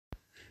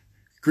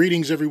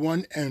Greetings,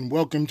 everyone, and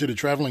welcome to the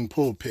Traveling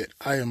Pulpit.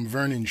 I am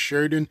Vernon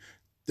Sheridan,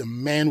 the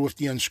man with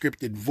the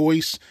unscripted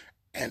voice,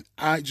 and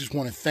I just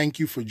want to thank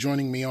you for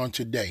joining me on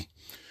today.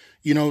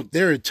 You know,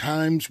 there are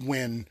times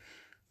when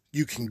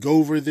you can go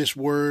over this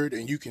word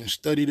and you can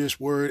study this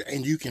word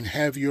and you can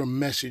have your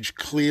message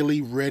clearly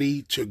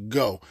ready to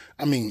go.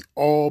 I mean,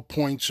 all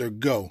points are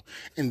go.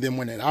 And then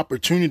when an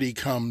opportunity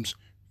comes,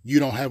 you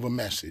don't have a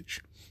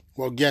message.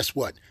 Well, guess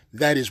what?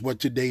 That is what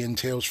today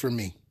entails for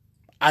me.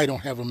 I don't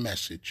have a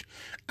message.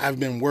 I've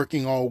been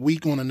working all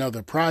week on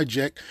another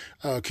project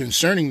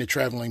concerning the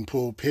Traveling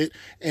Pulpit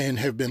and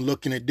have been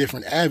looking at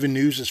different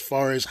avenues as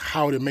far as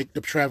how to make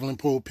the Traveling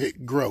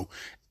Pulpit grow.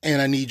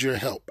 And I need your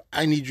help.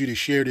 I need you to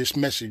share this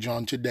message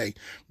on today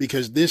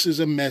because this is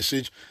a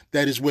message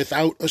that is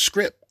without a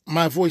script.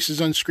 My voice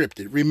is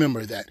unscripted.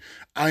 Remember that.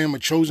 I am a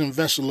chosen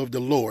vessel of the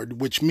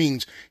Lord, which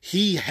means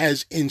He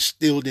has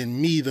instilled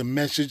in me the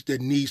message that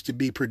needs to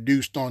be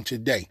produced on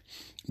today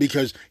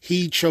because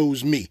He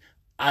chose me.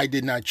 I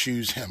did not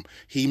choose Him.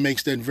 He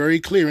makes that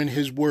very clear in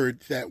His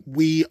word that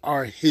we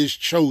are His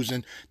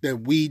chosen,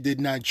 that we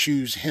did not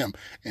choose Him.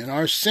 And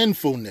our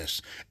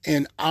sinfulness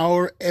and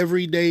our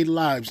everyday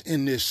lives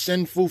in this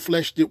sinful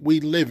flesh that we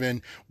live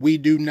in, we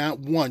do not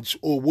once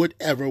or would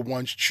ever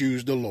once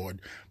choose the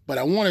Lord. But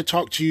I want to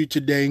talk to you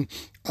today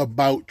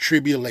about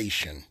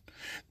tribulation.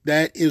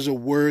 That is a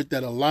word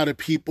that a lot of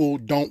people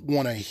don't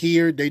want to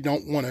hear. They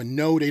don't want to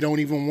know. They don't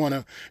even want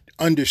to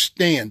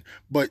understand.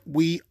 But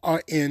we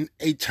are in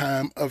a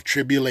time of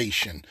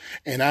tribulation.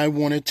 And I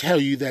want to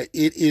tell you that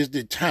it is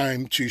the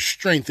time to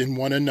strengthen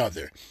one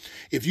another.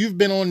 If you've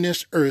been on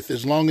this earth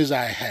as long as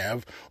I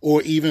have,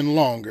 or even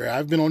longer,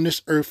 I've been on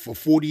this earth for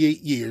 48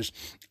 years.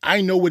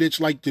 I know what it's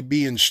like to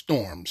be in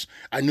storms.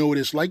 I know what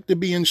it's like to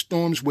be in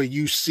storms where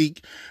you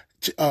seek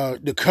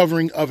the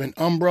covering of an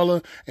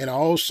umbrella. And I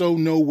also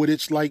know what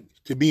it's like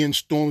to be in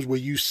storms where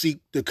you seek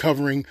the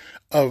covering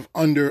of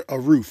under a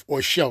roof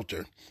or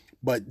shelter.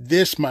 But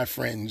this, my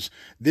friends,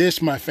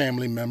 this, my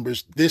family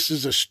members, this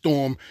is a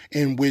storm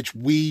in which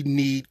we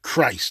need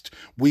Christ.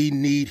 We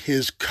need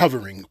His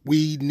covering.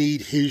 We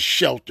need His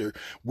shelter.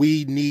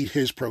 We need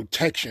His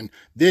protection.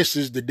 This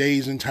is the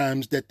days and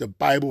times that the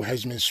Bible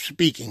has been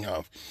speaking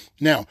of.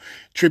 Now,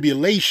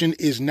 tribulation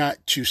is not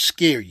to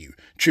scare you.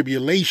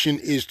 Tribulation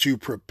is to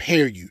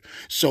prepare you.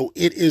 So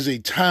it is a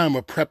time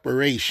of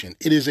preparation.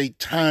 It is a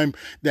time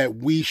that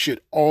we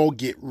should all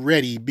get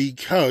ready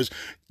because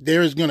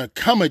there is going to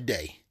come a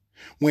day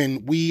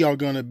when we are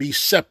going to be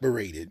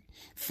separated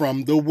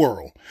from the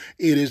world.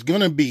 It is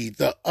going to be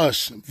the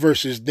us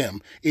versus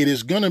them. It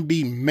is going to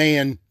be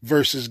man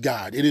versus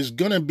God. It is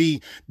going to be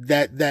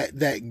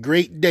that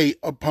great day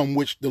upon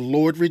which the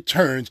Lord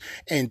returns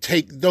and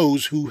take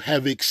those who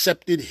have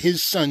accepted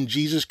His Son,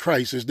 Jesus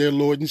Christ, as their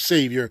Lord and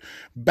Savior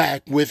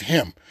back with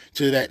Him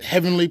to that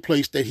heavenly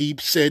place that He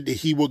said that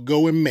He would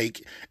go and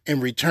make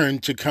and return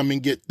to come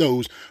and get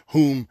those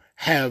whom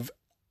have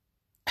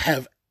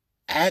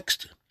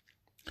asked,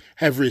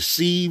 have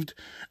received,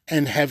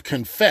 and have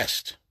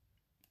confessed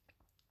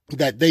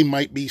that they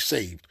might be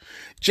saved.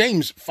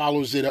 James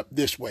follows it up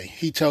this way.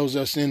 He tells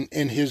us in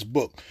his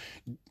book,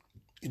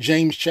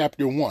 James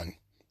chapter 1,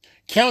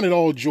 "Count it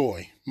all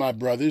joy, my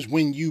brothers,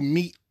 when you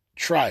meet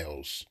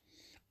trials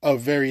of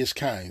various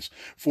kinds,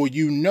 for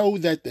you know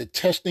that the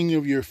testing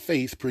of your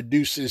faith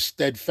produces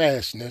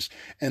steadfastness,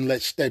 and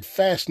let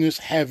steadfastness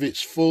have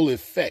its full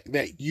effect,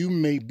 that you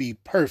may be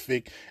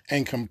perfect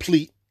and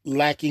complete,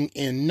 lacking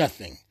in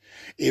nothing.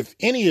 If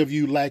any of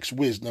you lacks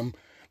wisdom,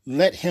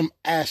 let him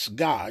ask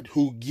God,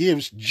 who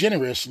gives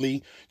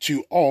generously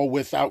to all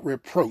without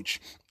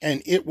reproach,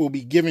 and it will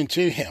be given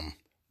to him.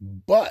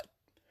 But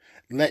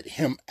let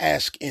him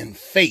ask in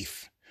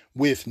faith,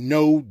 with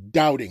no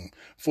doubting.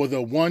 For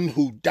the one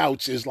who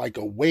doubts is like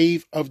a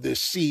wave of the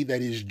sea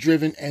that is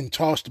driven and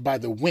tossed by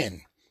the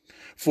wind.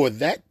 For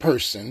that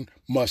person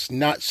must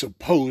not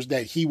suppose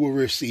that he will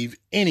receive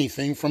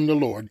anything from the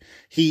Lord.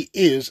 He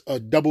is a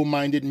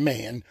double-minded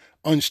man,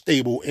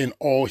 unstable in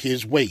all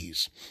his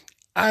ways."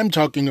 I'm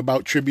talking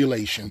about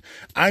tribulation.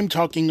 I'm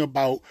talking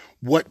about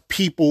what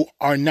people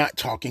are not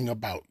talking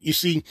about. You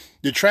see,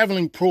 the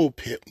Traveling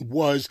Pulpit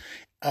was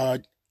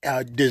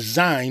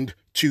designed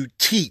to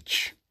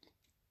teach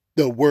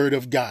the Word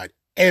of God,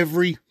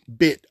 every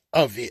bit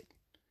of it.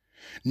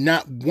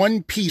 Not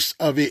one piece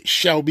of it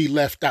shall be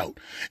left out.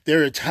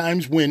 There are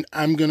times when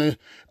I'm going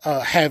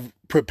to have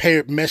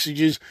prepared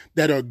messages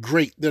that are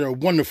great, that are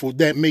wonderful,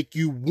 that make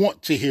you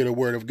want to hear the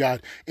Word of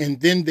God.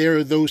 And then there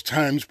are those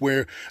times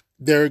where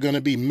there are going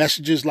to be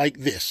messages like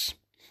this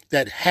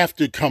that have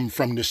to come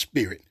from the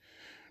Spirit,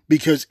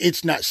 because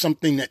it's not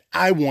something that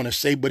I want to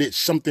say, but it's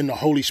something the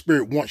Holy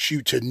Spirit wants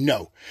you to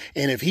know.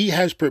 And if He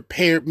has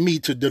prepared me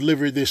to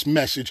deliver this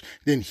message,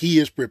 then He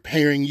is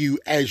preparing you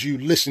as you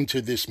listen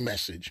to this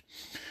message.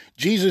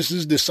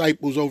 Jesus'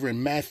 disciples over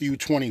in Matthew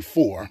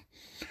 24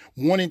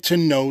 wanted to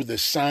know the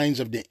signs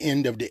of the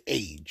end of the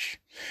age.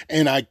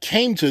 And I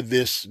came to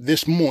this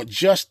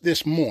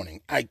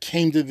morning, I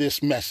came to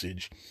this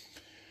message.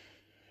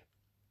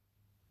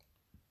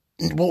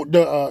 Well,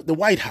 the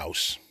White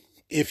House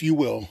if you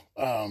will,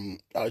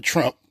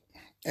 Trump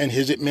and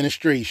his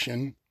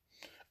administration,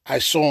 I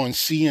saw on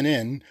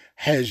CNN,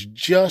 has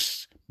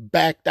just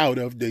backed out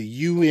of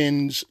the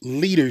UN's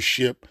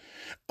leadership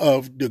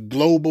of the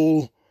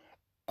global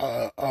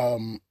uh,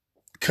 um,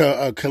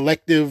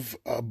 collective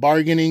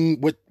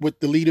bargaining with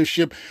the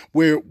leadership.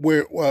 Where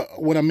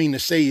what I mean to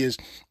say is,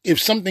 if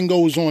something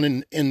goes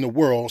on in the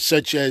world,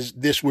 such as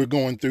this we're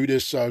going through,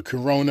 this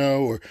corona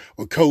or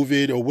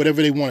COVID or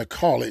whatever they want to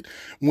call it,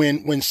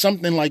 when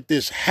something like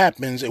this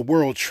happens, a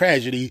world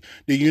tragedy,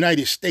 the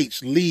United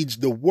States leads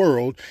the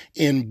world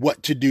in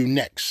what to do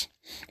next.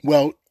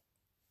 Well,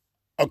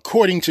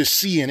 according to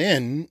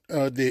CNN,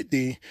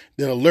 the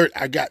alert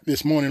I got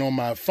this morning on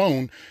my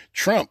phone,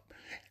 Trump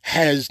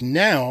has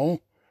now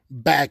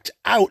backed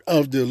out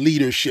of the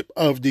leadership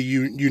of the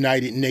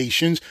United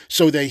Nations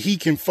so that he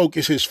can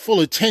focus his full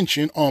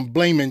attention on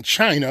blaming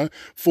China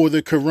for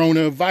the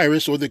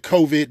coronavirus or the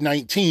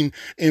COVID-19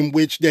 in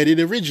which that it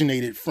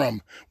originated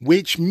from,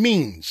 which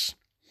means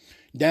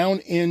down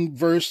in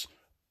verse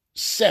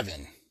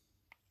 7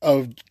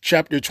 of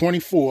chapter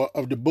 24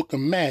 of the book of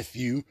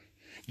Matthew,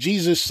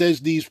 Jesus says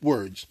these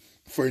words,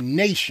 "For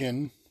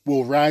nation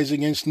will rise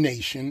against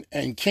nation,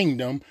 and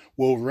kingdom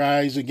will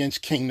rise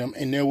against kingdom,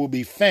 and there will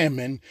be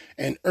famine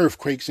and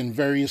earthquakes in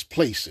various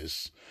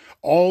places.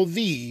 All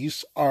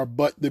these are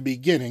but the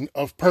beginning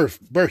of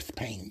birth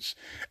pains."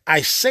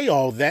 I say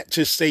all that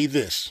to say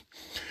this.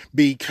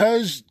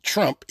 Because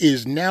Trump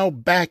is now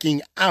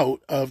backing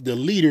out of the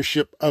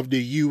leadership of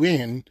the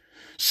UN,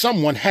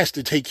 someone has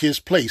to take his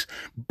place.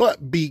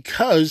 But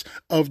because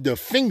of the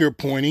finger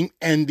pointing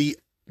and the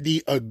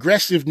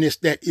aggressiveness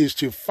that is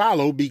to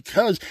follow,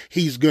 because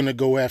he's going to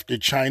go after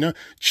China,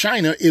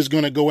 China is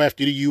going to go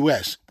after the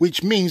U.S.,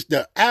 which means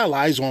the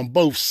allies on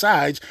both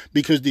sides,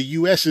 because the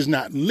U.S. is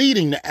not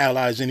leading the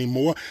allies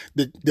anymore.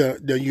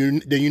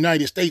 The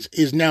United States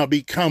is now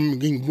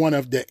becoming one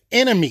of the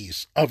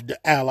enemies of the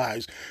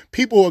allies.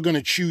 People are going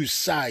to choose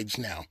sides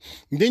now.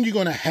 And then you're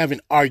going to have an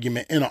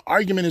argument, and an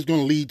argument is going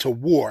to lead to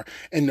war.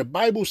 And the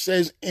Bible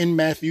says in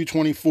Matthew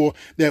 24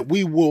 that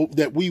we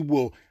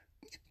will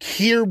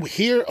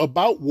hear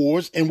about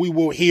wars, and we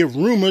will hear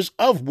rumors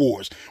of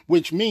wars,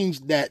 which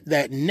means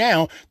that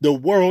now the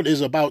world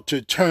is about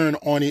to turn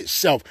on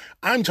itself.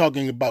 I'm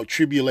talking about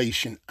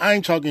tribulation.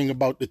 I'm talking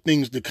about the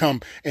things to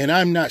come, and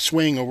I'm not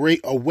swaying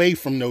away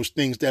from those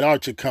things that are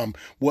to come.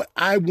 What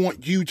I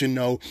want you to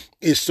know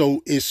is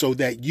so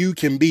that you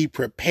can be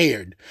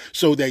prepared,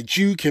 so that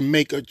you can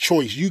make a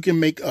choice. You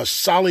can make a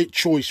solid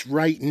choice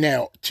right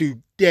now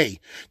to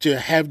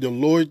have the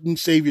Lord and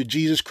Savior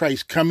Jesus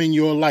Christ come in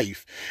your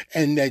life,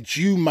 and that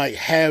you might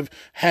have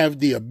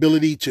the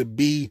ability to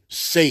be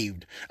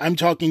saved. I'm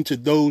talking to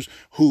those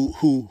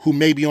who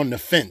may be on the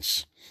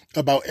fence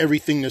about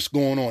everything that's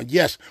going on.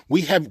 Yes,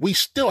 we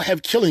still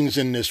have killings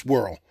in this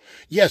world.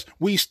 Yes,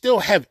 we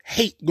still have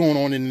hate going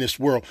on in this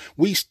world.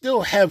 We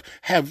still have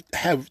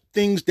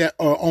things that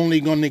are only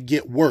going to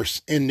get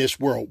worse in this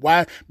world.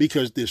 Why?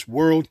 Because this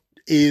world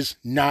is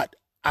not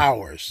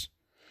ours.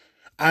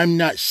 I'm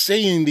not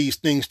saying these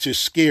things to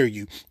scare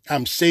you.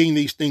 I'm saying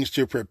these things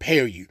to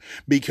prepare you,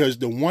 because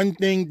the one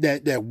thing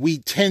that we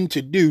tend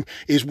to do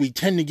is we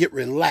tend to get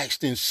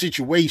relaxed in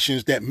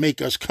situations that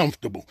make us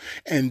comfortable.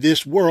 And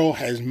this world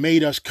has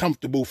made us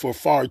comfortable for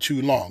far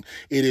too long.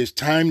 It is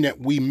time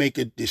that we make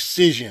a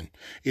decision.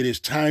 It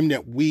is time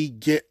that we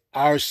get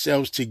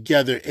ourselves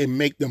together and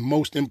make the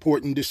most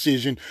important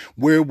decision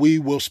where we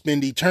will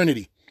spend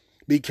eternity.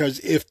 Because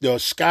if the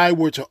sky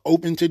were to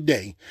open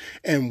today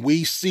and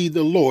we see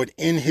the Lord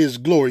in his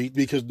glory,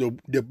 because the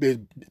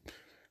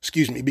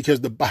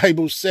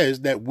Bible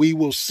says that we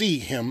will see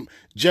him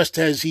just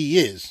as he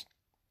is,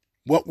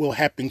 what will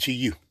happen to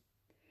you?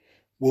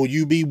 Will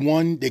you be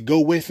one that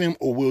go with him,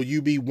 or will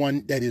you be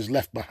one that is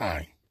left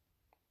behind?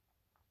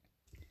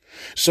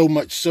 So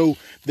much so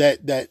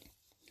that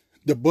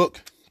the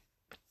book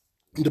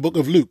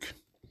of Luke,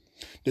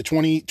 the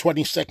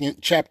 22nd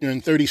chapter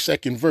and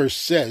 32nd verse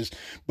says,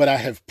 "But I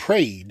have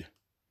prayed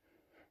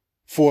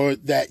for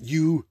that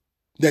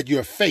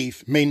your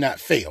faith may not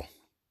fail.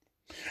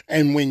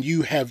 And when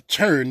you have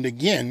turned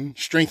again,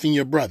 strengthen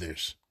your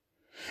brothers."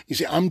 You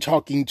see, I'm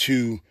talking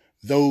to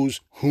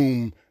those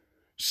whom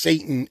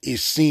Satan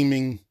is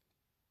seeming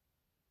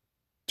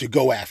to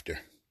go after,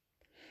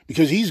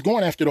 because he's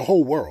going after the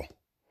whole world.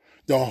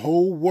 The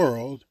whole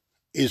world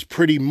is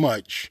pretty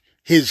much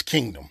his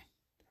kingdom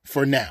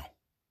for now.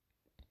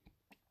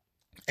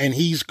 And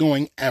he's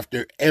going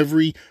after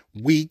every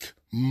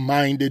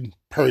weak-minded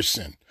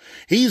person.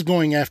 He's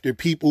going after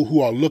people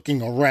who are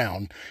looking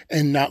around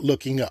and not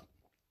looking up.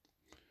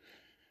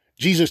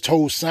 Jesus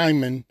told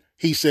Simon,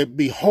 he said,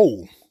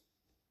 "Behold,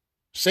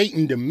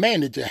 Satan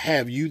demanded to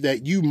have you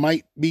that you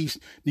might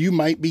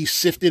be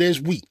sifted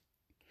as wheat."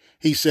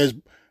 He says,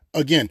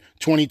 again,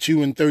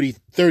 22 and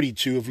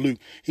 32 of Luke,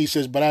 he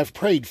says, "But I've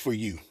prayed for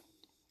you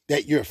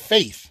that your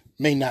faith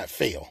may not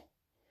fail."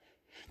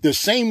 The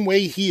same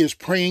way he is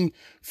praying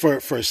for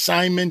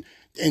Simon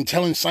and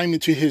telling Simon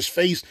to his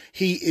face,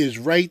 he is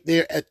right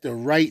there at the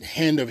right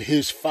hand of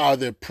his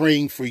Father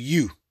praying for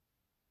you.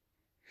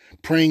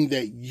 praying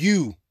that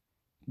you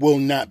will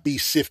not be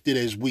sifted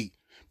as wheat,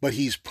 but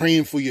he's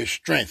praying for your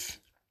strength.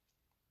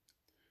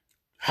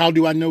 How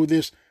do I know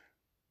this?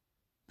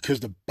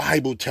 Because the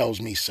Bible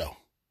tells me so.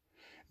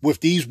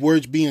 With these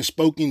words being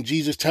spoken,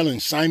 Jesus telling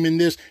Simon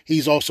this,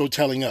 he's also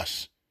telling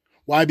us.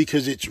 Why?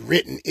 Because it's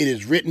written. It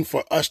is written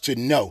for us to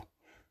know.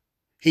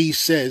 He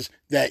says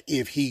that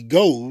if he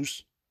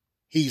goes,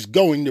 he's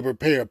going to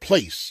prepare a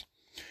place,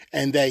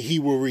 and that he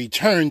will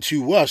return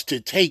to us to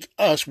take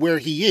us where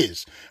he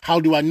is. How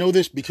do I know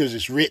this? Because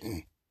it's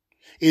written.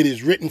 It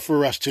is written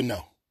for us to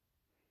know.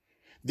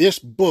 This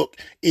book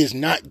is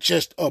not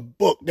just a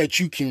book that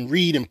you can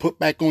read and put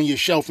back on your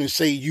shelf and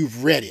say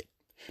you've read it.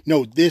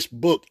 No, this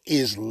book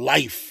is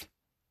life.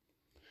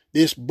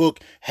 This book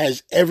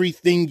has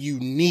everything you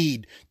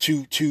need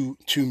to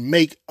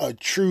make a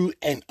true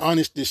and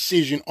honest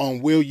decision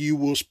on where you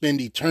will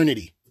spend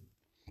eternity.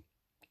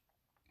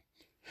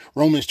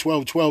 Romans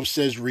 12:12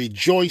 says,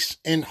 rejoice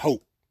in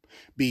hope,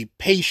 be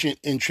patient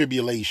in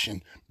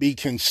tribulation, be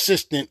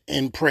consistent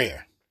in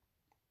prayer.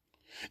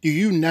 Do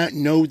you not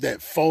know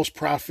that false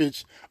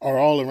prophets are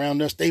all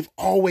around us? They've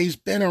always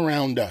been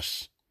around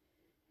us.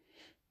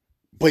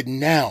 But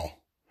now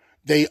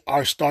they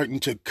are starting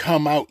to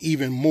come out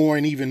even more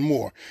and even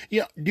more.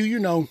 Yeah, do you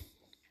know,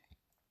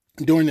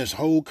 during this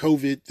whole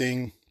COVID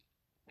thing,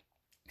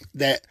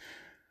 that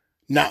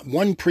not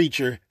one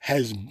preacher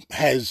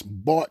has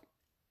bought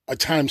a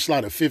time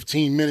slot of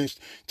 15 minutes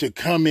to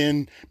come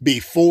in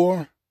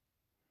before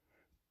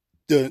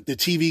the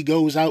TV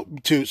goes out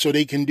so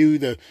they can do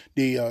the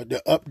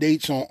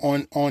updates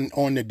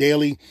on the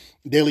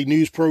daily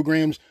news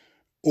programs,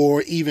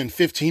 or even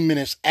 15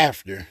 minutes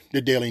after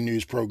the daily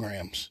news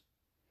programs.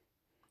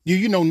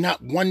 You know,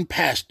 not one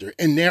pastor,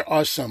 and there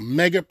are some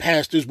mega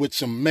pastors with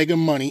some mega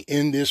money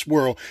in this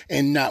world,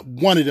 and not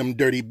one of them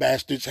dirty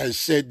bastards has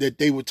said that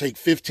they would take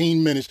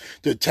 15 minutes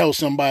to tell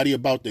somebody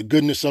about the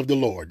goodness of the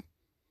Lord.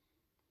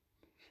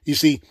 You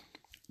see,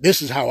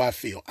 this is how I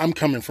feel. I'm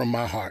coming from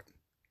my heart.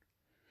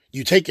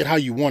 You take it how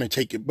you want to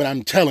take it, but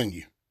I'm telling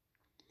you,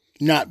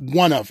 not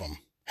one of them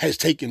has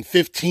taken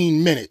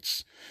 15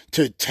 minutes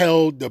to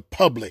tell the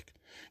public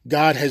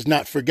God has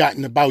not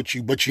forgotten about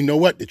you. But you know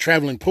what? The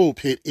Traveling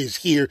Pulpit is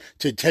here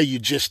to tell you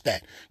just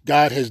that.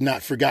 God has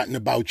not forgotten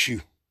about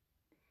you.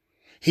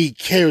 He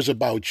cares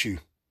about you.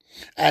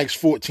 Acts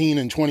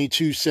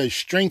 14:22 says,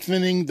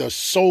 strengthening the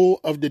soul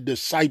of the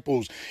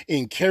disciples,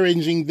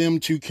 encouraging them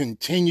to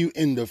continue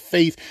in the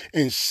faith,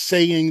 and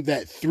saying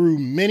that through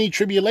many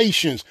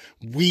tribulations,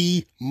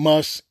 we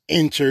must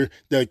enter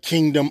the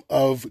kingdom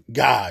of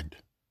God.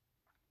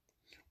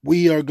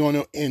 We are going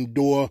to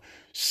endure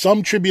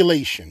some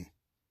tribulation.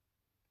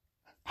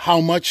 How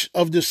much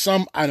of the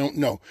some, I don't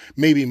know.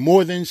 Maybe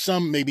more than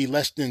some, maybe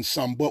less than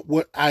some. But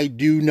what I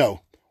do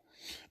know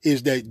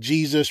is that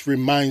Jesus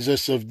reminds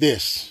us of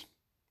this.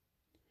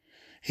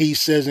 He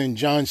says in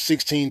John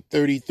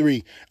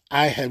 16:33,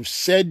 I have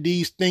said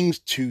these things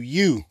to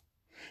you,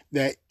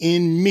 that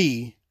in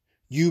me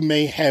you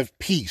may have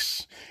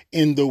peace.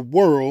 In the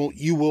world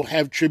you will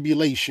have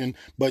tribulation,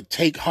 but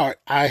take heart,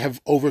 I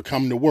have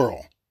overcome the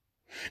world.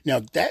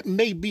 Now that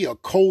may be a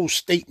cold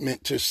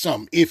statement to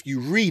some if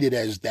you read it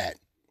as that,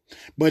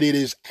 but it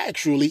is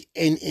actually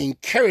an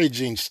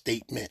encouraging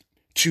statement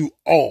to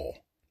all,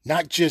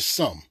 not just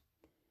some.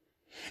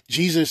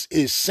 Jesus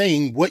is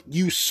saying what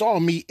you saw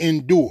me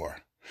endure,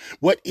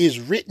 what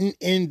is written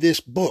in this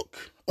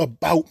book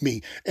about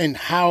me, and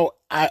how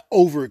I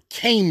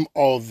overcame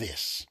all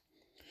this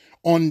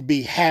on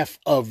behalf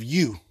of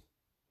you.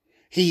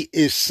 He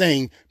is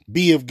saying,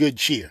 be of good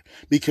cheer,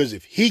 because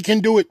if he can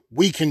do it,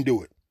 we can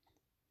do it.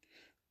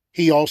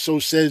 He also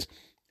says,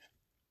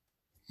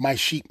 my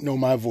sheep know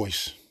my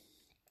voice,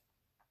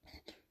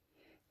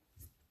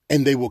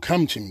 and they will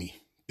come to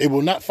me. They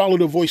will not follow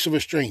the voice of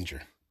a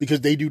stranger,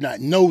 because they do not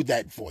know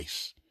that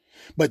voice.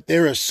 But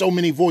there are so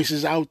many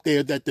voices out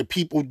there that the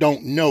people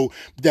don't know,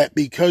 that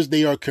because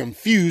they are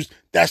confused,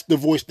 that's the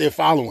voice they're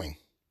following.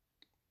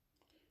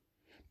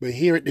 But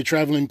here at the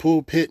Traveling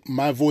Pulpit,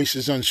 my voice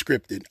is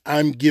unscripted.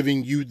 I'm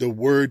giving you the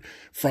word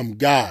from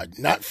God,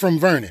 not from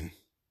Vernon.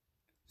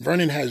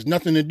 Vernon has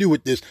nothing to do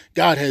with this.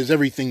 God has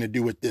everything to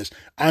do with this.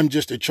 I'm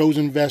just a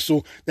chosen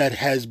vessel that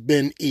has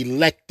been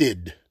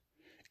elected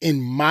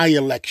in my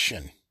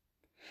election.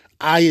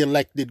 I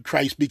elected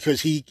Christ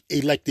because he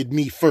elected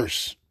me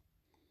first.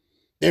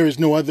 There is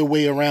no other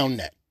way around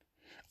that.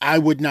 I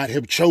would not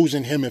have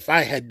chosen him if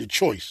I had the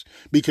choice,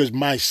 because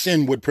my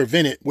sin would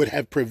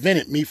have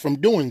prevented me from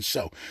doing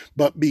so.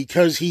 But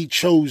because he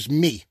chose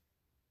me,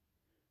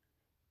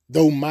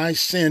 though my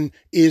sin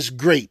is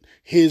great,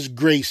 his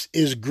grace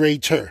is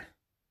greater.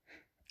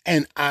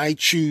 And I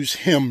choose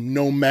him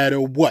no matter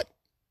what,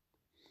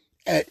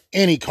 at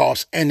any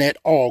cost and at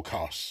all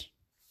costs.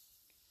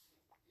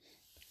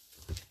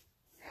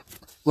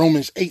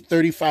 Romans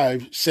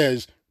 8:35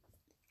 says,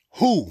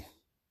 who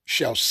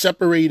shall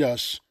separate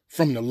us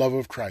from the love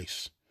of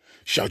Christ?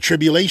 Shall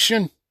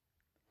tribulation,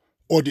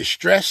 or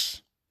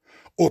distress,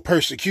 or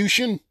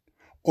persecution,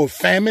 or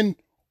famine,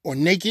 or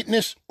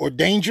nakedness, or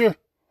danger,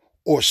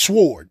 or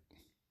sword?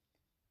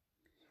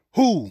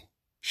 Who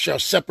shall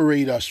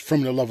separate us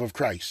from the love of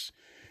Christ?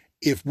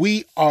 If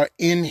we are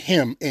in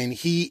him and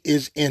he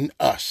is in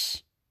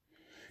us,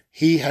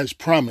 he has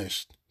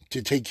promised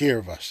to take care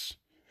of us.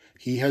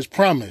 He has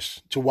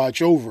promised to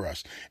watch over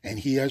us, and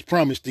he has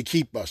promised to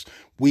keep us.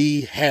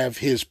 We have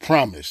his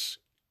promise.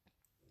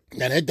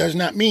 Now, that does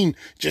not mean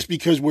just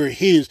because we're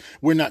his,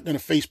 we're not going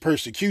to face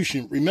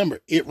persecution.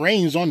 Remember, it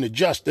rains on the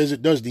just as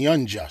it does the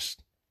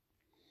unjust.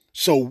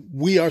 So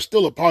we are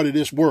still a part of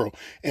this world,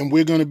 and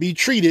we're going to be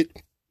treated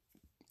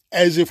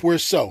as if we're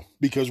so,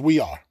 because we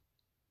are.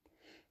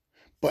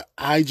 But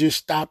I just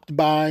stopped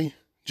by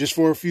just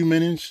for a few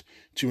minutes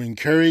to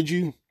encourage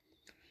you,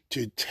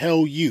 to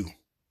tell you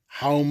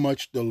how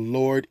much the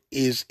Lord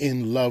is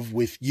in love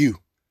with you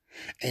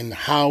and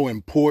how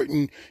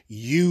important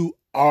you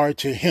are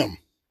to him.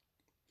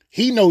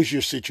 He knows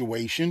your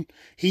situation.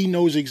 He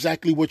knows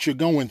exactly what you're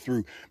going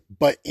through.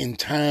 But in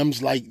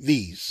times like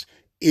these,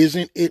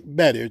 isn't it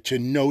better to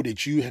know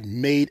that you have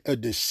made a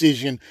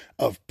decision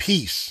of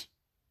peace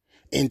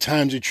in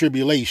times of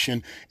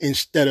tribulation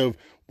instead of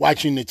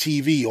watching the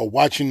TV or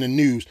watching the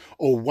news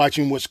or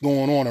watching what's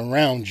going on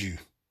around you,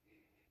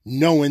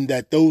 knowing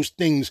that those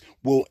things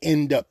will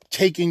end up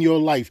taking your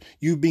life,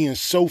 you being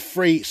so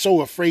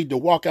afraid to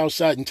walk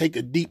outside and take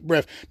a deep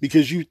breath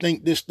because you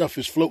think this stuff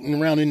is floating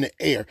around in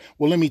the air.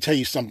 Well, let me tell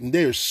you something.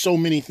 There's so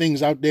many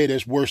things out there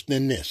that's worse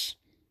than this.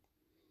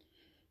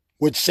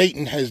 What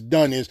Satan has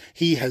done is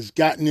he has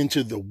gotten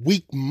into the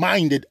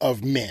weak-minded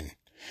of men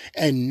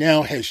and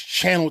now has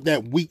channeled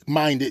that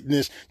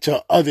weak-mindedness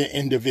to other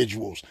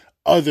individuals,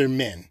 other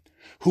men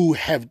who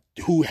have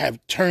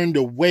turned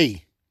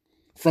away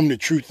from the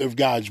truth of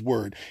God's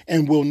word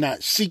and will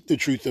not seek the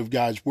truth of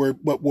God's word,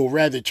 but will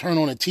rather turn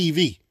on a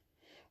TV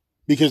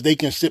because they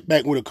can sit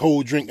back with a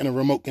cold drink and a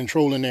remote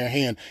control in their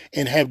hand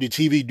and have the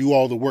TV do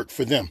all the work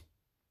for them.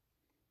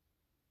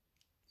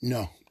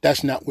 No,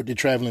 that's not what the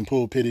Traveling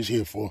Pulpit is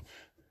here for.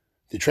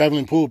 The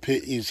Traveling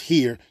Pulpit is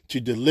here to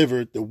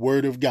deliver the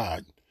word of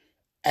God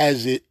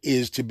as it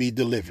is to be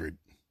delivered,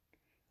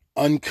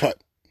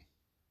 uncut,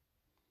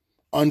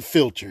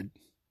 unfiltered,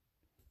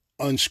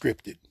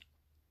 unscripted.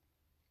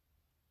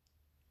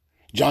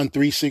 John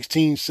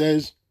 3:16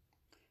 says,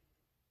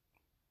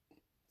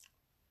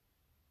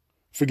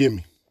 forgive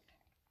me,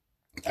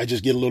 I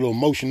just get a little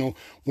emotional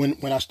when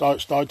I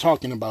start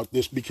talking about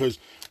this because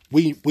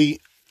we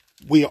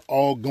are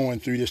all going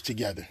through this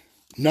together.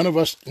 None of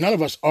us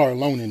are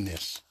alone in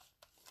this.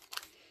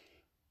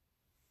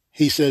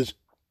 He says,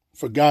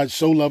 for God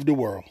so loved the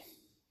world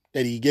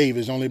that he gave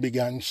his only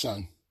begotten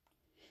son,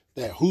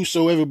 that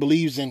whosoever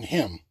believes in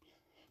him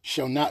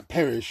shall not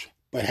perish,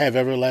 but have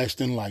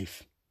everlasting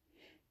life.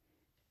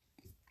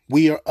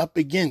 We are up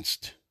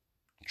against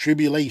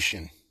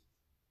tribulation,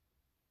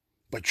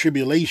 but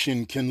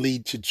tribulation can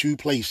lead to two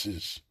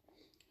places,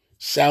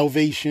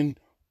 salvation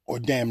or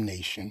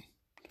damnation.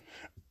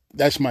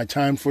 That's my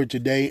time for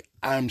today.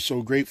 I'm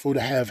so grateful to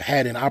have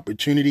had an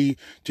opportunity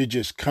to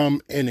just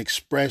come and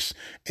express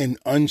an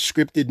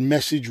unscripted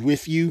message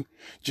with you,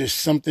 just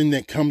something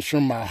that comes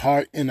from my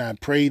heart. And I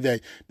pray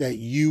that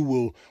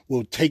you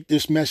will take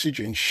this message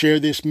and share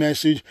this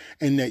message,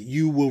 and that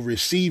you will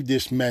receive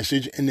this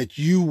message, and that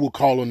you will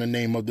call on the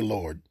name of the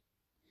Lord.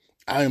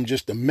 I am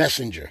just a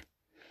messenger,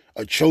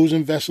 a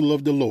chosen vessel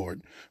of the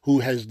Lord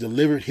who has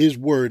delivered his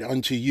word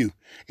unto you.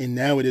 And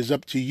now it is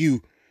up to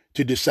you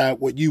to decide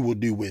what you will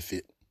do with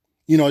it.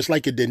 You know, it's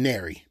like a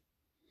denarii.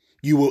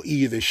 You will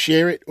either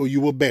share it or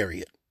you will bury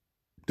it.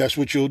 That's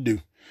what you'll do,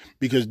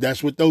 because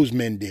that's what those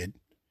men did.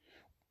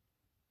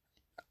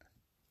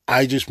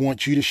 I just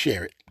want you to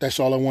share it. That's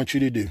all I want you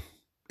to do.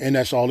 And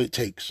that's all it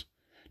takes.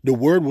 The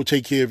word will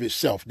take care of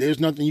itself. There's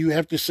nothing you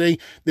have to say.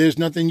 There's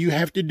nothing you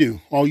have to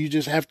do. All you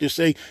just have to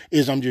say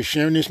is, I'm just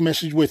sharing this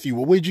message with you.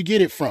 Well, where'd you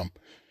get it from?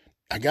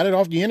 I got it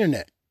off the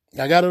internet.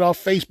 I got it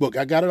off Facebook.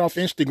 I got it off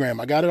Instagram.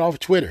 I got it off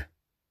Twitter.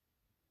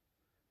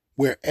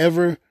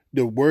 Wherever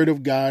the word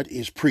of God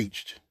is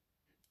preached,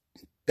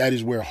 that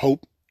is where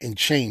hope and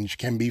change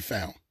can be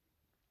found.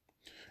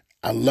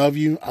 I love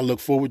you. I look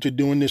forward to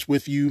doing this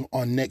with you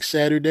on next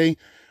Saturday.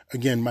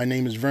 Again, my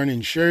name is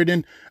Vernon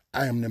Sheridan.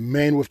 I am the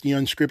man with the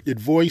unscripted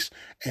voice,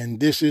 and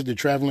this is the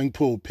Traveling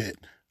Pulpit.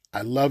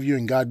 I love you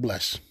and God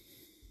bless.